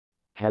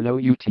Hello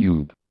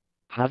YouTube.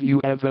 Have you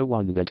ever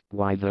wondered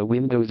why the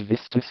Windows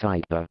Vista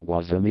Sidebar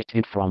was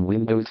omitted from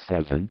Windows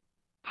 7?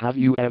 Have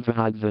you ever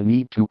had the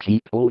need to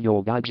keep all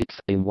your gadgets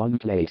in one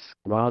place,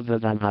 rather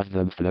than have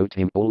them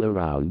floating all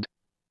around?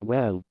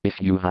 Well,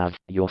 if you have,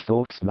 your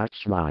thoughts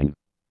match mine.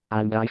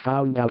 And I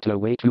found out a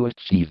way to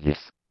achieve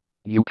this.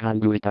 You can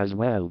do it as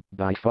well,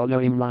 by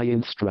following my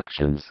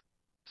instructions.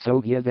 So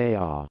here they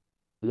are.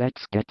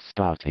 Let's get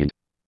started.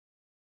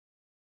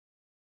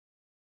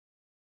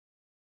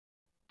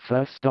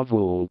 First of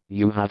all,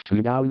 you have to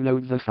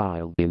download the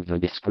file in the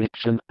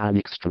description and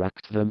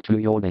extract them to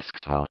your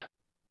desktop.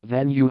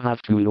 Then you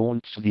have to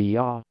launch the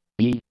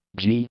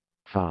REG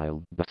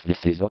file, but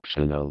this is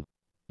optional.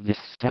 This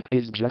step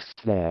is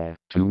just there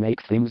to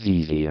make things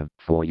easier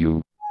for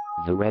you.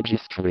 The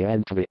registry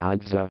entry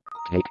adds a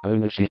take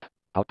ownership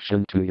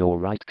option to your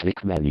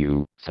right-click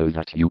menu so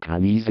that you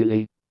can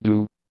easily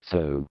do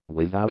so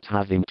without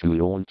having to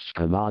launch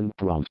command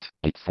prompt,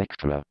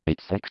 etc.,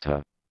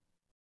 etc.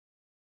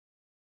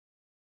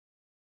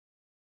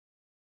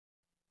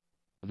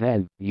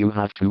 Then, you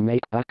have to make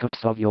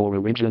backups of your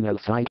original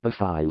sidebar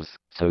files,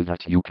 so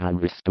that you can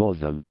restore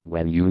them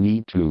when you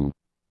need to.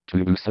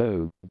 To do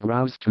so,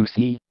 browse to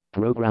C,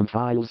 Program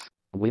Files,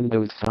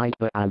 Windows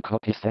Sidebar and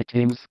copy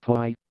settings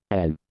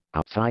 .n,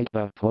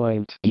 sidebar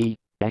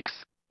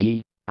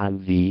 .exe,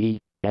 and the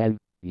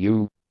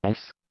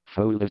ENUS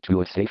folder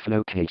to a safe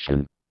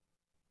location.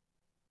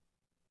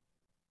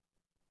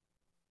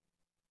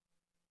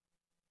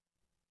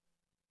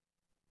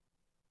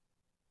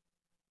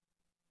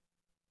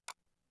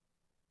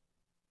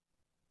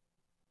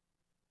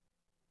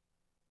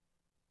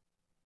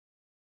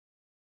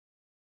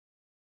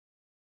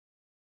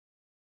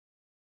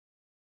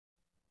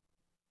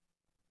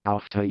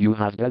 After you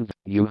have done that,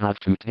 you have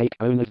to take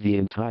own of the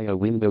entire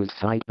Windows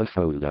Sidebar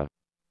folder.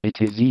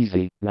 It is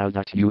easy, now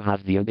that you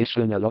have the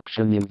additional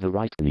option in the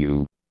right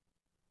menu.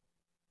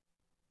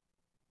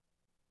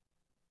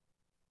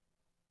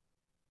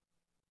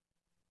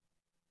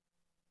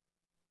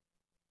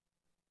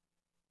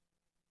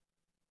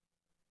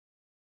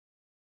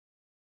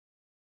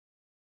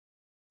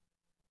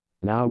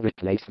 Now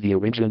replace the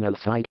original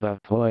sidebar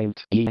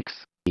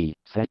 .exe,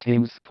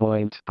 settings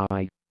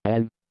 .ini,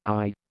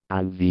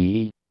 and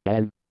the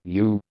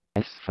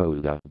ENUS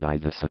folder by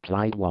the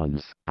supplied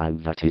ones,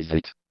 and that is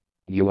it.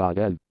 You are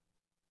done.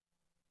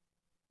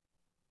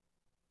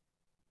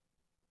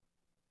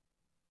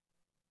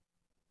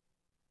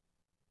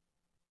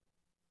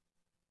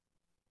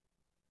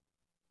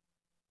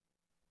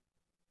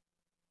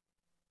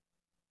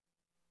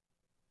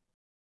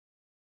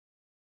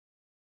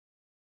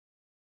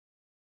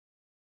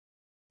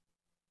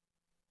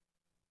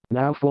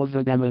 Now for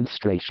the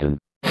demonstration.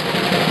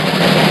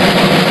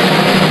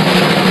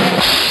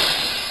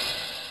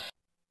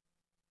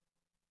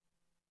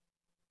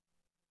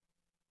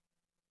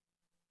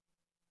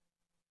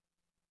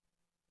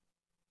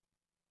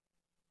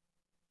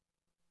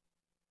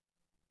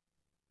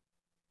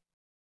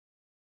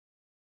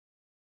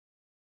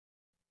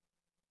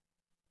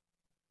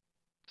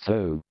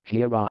 So,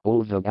 here are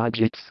all the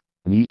gadgets,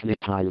 neatly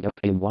piled up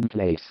in one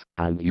place,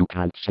 and you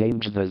can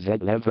change the Z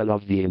level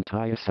of the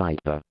entire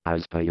sidebar,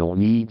 as per your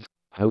needs.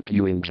 Hope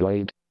you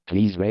enjoyed.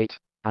 Please rate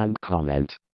and comment.